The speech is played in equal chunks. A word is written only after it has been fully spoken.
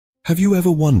Have you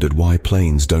ever wondered why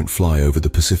planes don't fly over the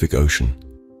Pacific Ocean?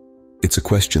 It's a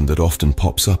question that often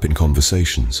pops up in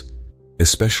conversations,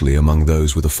 especially among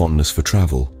those with a fondness for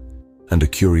travel and a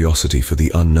curiosity for the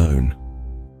unknown.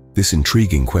 This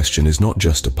intriguing question is not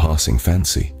just a passing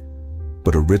fancy,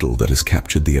 but a riddle that has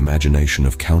captured the imagination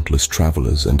of countless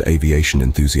travelers and aviation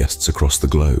enthusiasts across the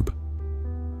globe.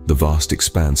 The vast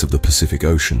expanse of the Pacific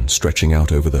Ocean stretching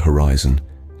out over the horizon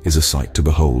is a sight to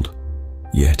behold.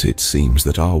 Yet it seems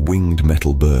that our winged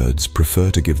metal birds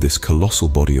prefer to give this colossal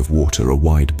body of water a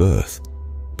wide berth.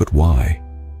 But why?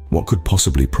 What could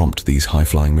possibly prompt these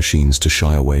high-flying machines to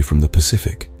shy away from the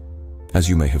Pacific? As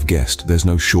you may have guessed, there's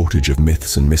no shortage of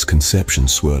myths and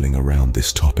misconceptions swirling around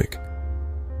this topic.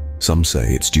 Some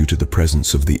say it's due to the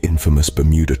presence of the infamous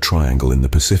Bermuda Triangle in the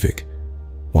Pacific,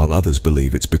 while others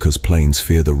believe it's because planes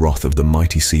fear the wrath of the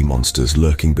mighty sea monsters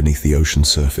lurking beneath the ocean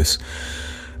surface.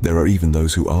 There are even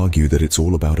those who argue that it's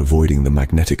all about avoiding the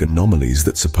magnetic anomalies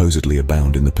that supposedly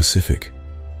abound in the Pacific.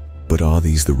 But are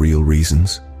these the real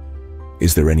reasons?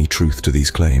 Is there any truth to these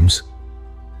claims?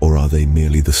 Or are they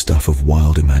merely the stuff of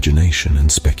wild imagination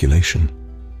and speculation?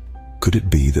 Could it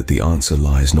be that the answer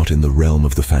lies not in the realm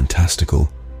of the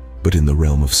fantastical, but in the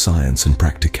realm of science and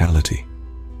practicality?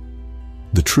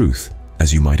 The truth,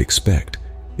 as you might expect,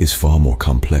 is far more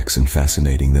complex and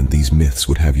fascinating than these myths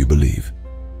would have you believe.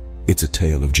 It's a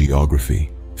tale of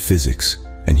geography, physics,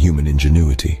 and human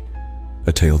ingenuity.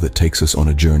 A tale that takes us on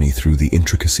a journey through the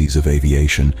intricacies of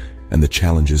aviation and the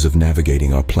challenges of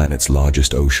navigating our planet's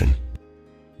largest ocean.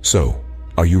 So,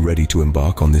 are you ready to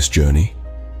embark on this journey?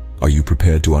 Are you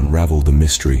prepared to unravel the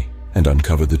mystery and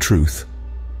uncover the truth?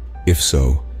 If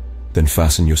so, then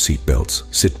fasten your seatbelts,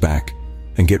 sit back,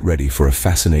 and get ready for a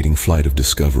fascinating flight of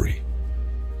discovery.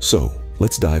 So,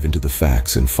 let's dive into the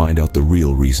facts and find out the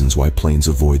real reasons why planes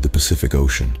avoid the Pacific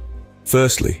Ocean.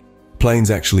 Firstly, planes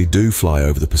actually do fly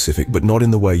over the Pacific, but not in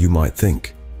the way you might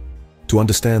think. To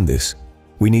understand this,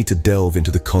 we need to delve into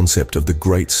the concept of the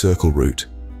Great Circle Route.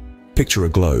 Picture a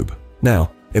globe.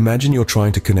 Now, imagine you're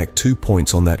trying to connect 2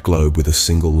 points on that globe with a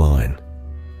single line.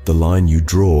 The line you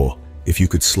draw, if you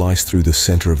could slice through the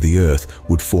center of the Earth,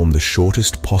 would form the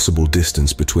shortest possible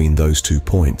distance between those 2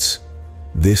 points.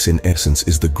 This, in essence,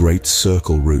 is the Great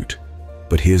Circle Route.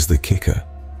 But here's the kicker.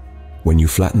 When you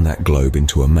flatten that globe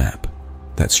into a map,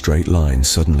 that straight line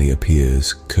suddenly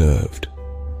appears curved.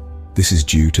 This is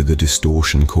due to the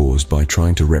distortion caused by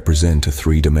trying to represent a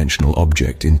three-dimensional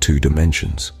object in 2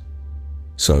 dimensions.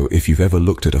 So, if you've ever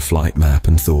looked at a flight map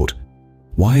and thought,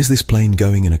 why is this plane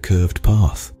going in a curved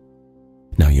path?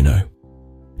 Now you know.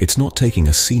 It's not taking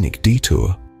a scenic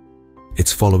detour.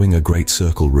 It's following a Great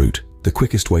Circle Route, the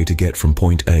quickest way to get from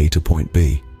point A to point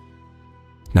B.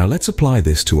 Now let's apply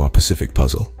this to our Pacific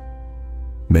puzzle.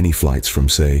 Many flights from,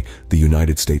 say, the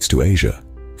United States to Asia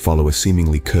follow a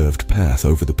seemingly curved path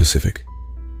over the Pacific.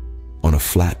 On a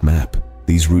flat map,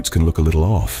 these routes can look a little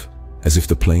off, as if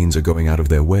the planes are going out of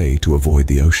their way to avoid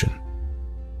the ocean.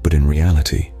 But in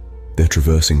reality, they're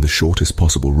traversing the shortest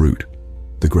possible route,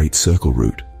 the Great Circle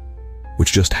Route,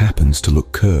 which just happens to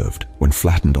look curved when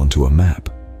flattened onto a map.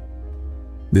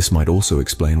 This might also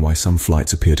explain why some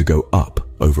flights appear to go up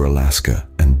over Alaska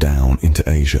and down into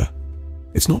Asia.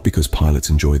 It's not because pilots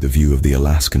enjoy the view of the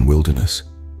Alaskan wilderness.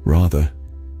 Rather,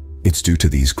 it's due to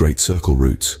these Great Circle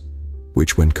Routes,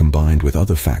 which, when combined with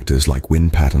other factors like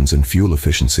wind patterns and fuel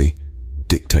efficiency,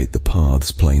 dictate the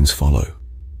paths planes follow.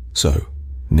 So,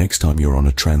 next time you're on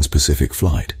a trans-Pacific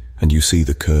flight and you see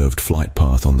the curved flight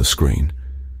path on the screen,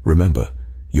 remember,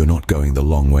 you're not going the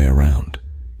long way around.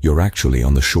 You're actually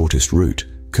on the shortest route,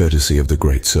 courtesy of the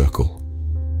Great Circle.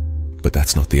 But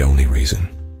that's not the only reason.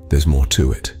 There's more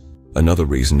to it. Another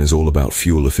reason is all about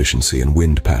fuel efficiency and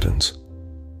wind patterns.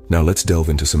 Now let's delve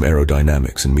into some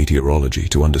aerodynamics and meteorology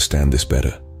to understand this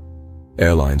better.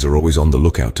 Airlines are always on the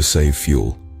lookout to save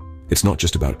fuel. It's not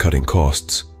just about cutting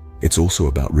costs, it's also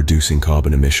about reducing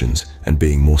carbon emissions and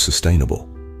being more sustainable.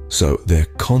 So they're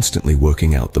constantly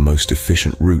working out the most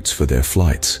efficient routes for their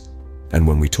flights. And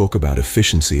when we talk about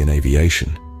efficiency in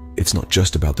aviation, it's not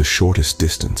just about the shortest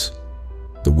distance.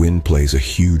 The wind plays a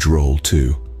huge role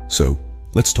too. So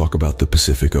let's talk about the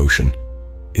Pacific Ocean.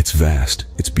 It's vast,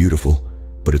 it's beautiful,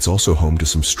 but it's also home to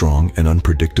some strong and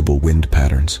unpredictable wind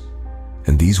patterns.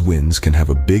 And these winds can have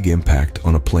a big impact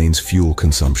on a plane's fuel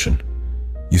consumption.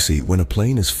 You see, when a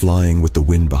plane is flying with the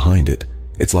wind behind it,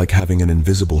 it's like having an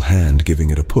invisible hand giving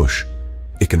it a push.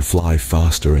 It can fly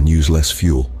faster and use less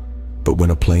fuel. But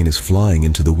when a plane is flying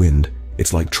into the wind,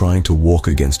 it's like trying to walk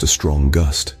against a strong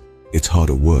gust. It's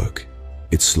harder work,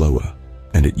 it's slower,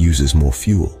 and it uses more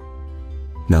fuel.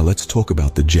 Now let's talk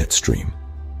about the jet stream.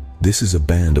 This is a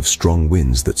band of strong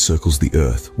winds that circles the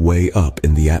Earth way up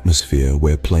in the atmosphere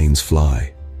where planes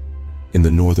fly. In the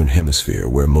northern hemisphere,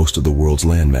 where most of the world's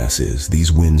landmass is,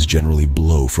 these winds generally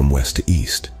blow from west to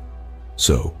east.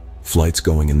 So, flights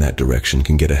going in that direction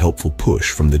can get a helpful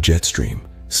push from the jet stream,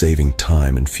 saving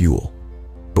time and fuel.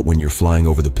 But when you're flying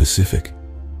over the Pacific,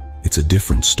 it's a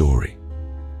different story.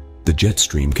 The jet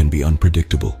stream can be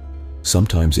unpredictable.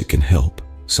 Sometimes it can help,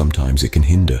 sometimes it can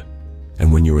hinder.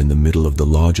 And when you're in the middle of the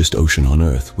largest ocean on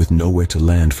Earth with nowhere to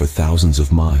land for thousands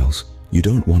of miles, you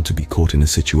don't want to be caught in a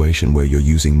situation where you're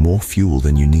using more fuel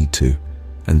than you need to.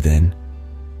 And then,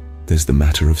 there's the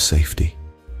matter of safety.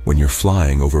 When you're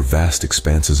flying over vast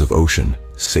expanses of ocean,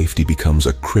 safety becomes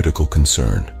a critical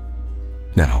concern.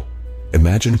 Now,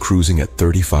 imagine cruising at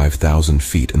 35,000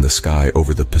 feet in the sky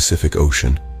over the Pacific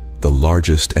Ocean, the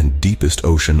largest and deepest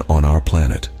ocean on our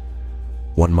planet.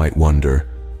 One might wonder,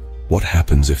 what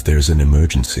happens if there's an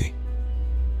emergency?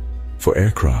 For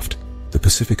aircraft, the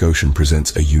Pacific Ocean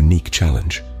presents a unique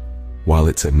challenge. While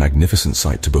it's a magnificent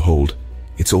sight to behold,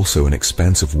 it's also an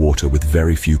expanse of water with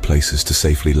very few places to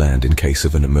safely land in case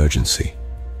of an emergency.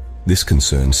 This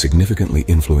concern significantly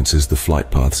influences the flight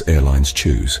paths airlines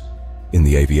choose. In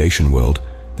the aviation world,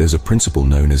 there's a principle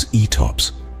known as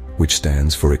ETOPS, which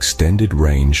stands for Extended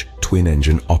Range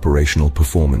Twin-Engine Operational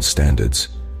Performance Standards.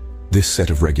 This set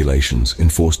of regulations,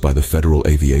 enforced by the Federal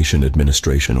Aviation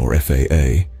Administration or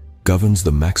FAA, governs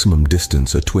the maximum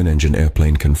distance a twin-engine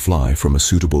airplane can fly from a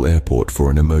suitable airport for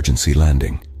an emergency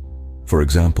landing. For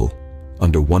example,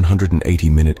 under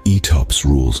 180-minute ETOPS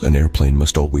rules, an airplane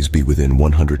must always be within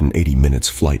 180 minutes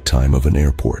flight time of an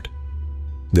airport.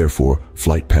 Therefore,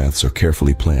 flight paths are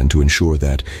carefully planned to ensure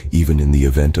that, even in the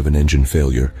event of an engine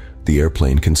failure, the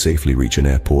airplane can safely reach an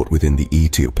airport within the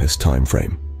ETOPS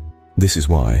timeframe. This is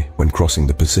why, when crossing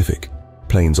the Pacific,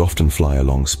 planes often fly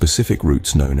along specific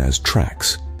routes known as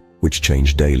tracks, which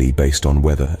change daily based on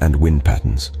weather and wind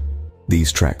patterns.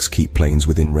 These tracks keep planes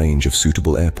within range of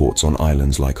suitable airports on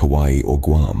islands like Hawaii or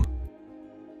Guam.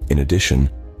 In addition,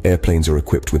 airplanes are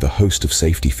equipped with a host of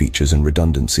safety features and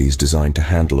redundancies designed to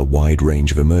handle a wide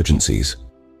range of emergencies.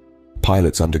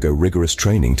 Pilots undergo rigorous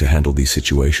training to handle these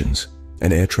situations,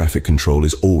 and air traffic control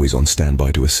is always on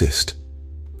standby to assist.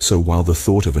 So while the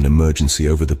thought of an emergency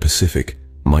over the Pacific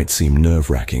might seem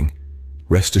nerve-wracking,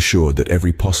 rest assured that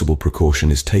every possible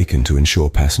precaution is taken to ensure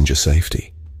passenger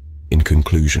safety. In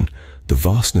conclusion, the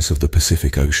vastness of the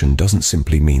Pacific Ocean doesn't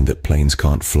simply mean that planes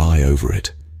can't fly over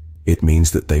it. It means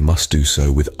that they must do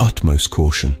so with utmost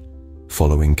caution,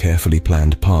 following carefully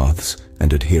planned paths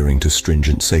and adhering to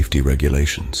stringent safety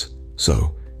regulations.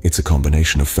 So, it's a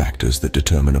combination of factors that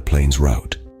determine a plane's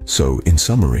route. So, in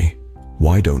summary,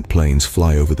 why don't planes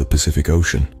fly over the Pacific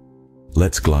Ocean?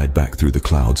 Let's glide back through the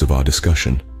clouds of our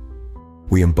discussion.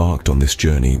 We embarked on this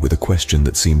journey with a question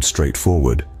that seemed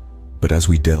straightforward, but as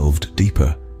we delved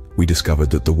deeper, we discovered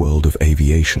that the world of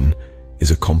aviation is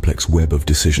a complex web of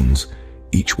decisions,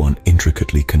 each one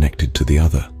intricately connected to the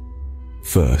other.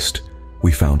 First,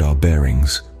 we found our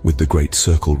bearings with the Great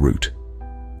Circle Route.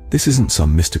 This isn't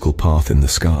some mystical path in the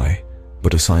sky,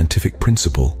 but a scientific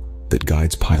principle that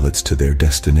guides pilots to their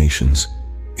destinations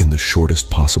in the shortest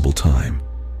possible time.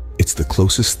 It's the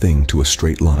closest thing to a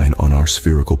straight line on our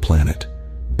spherical planet,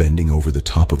 bending over the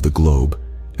top of the globe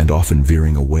and often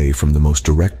veering away from the most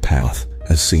direct path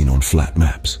as seen on flat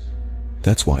maps.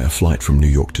 That's why a flight from New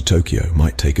York to Tokyo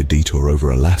might take a detour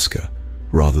over Alaska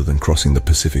rather than crossing the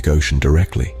Pacific Ocean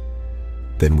directly.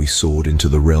 Then we soared into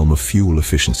the realm of fuel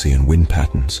efficiency and wind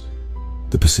patterns.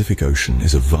 The Pacific Ocean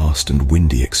is a vast and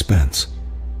windy expanse.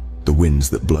 The winds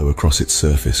that blow across its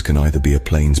surface can either be a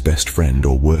plane's best friend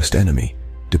or worst enemy,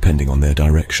 depending on their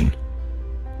direction.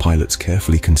 Pilots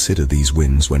carefully consider these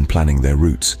winds when planning their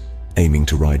routes, aiming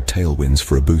to ride tailwinds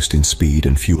for a boost in speed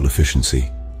and fuel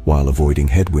efficiency, while avoiding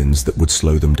headwinds that would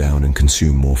slow them down and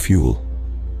consume more fuel.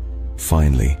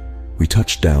 Finally, we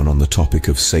touched down on the topic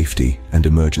of safety and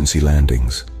emergency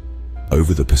landings.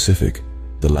 Over the Pacific,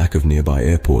 the lack of nearby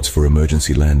airports for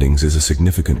emergency landings is a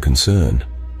significant concern.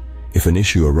 If an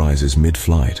issue arises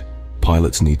mid-flight,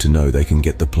 pilots need to know they can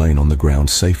get the plane on the ground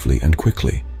safely and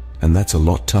quickly, and that's a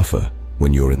lot tougher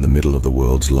when you're in the middle of the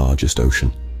world's largest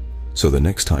ocean. So the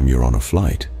next time you're on a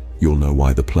flight, you'll know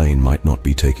why the plane might not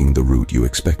be taking the route you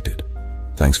expected.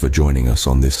 Thanks for joining us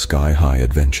on this sky-high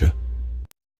adventure.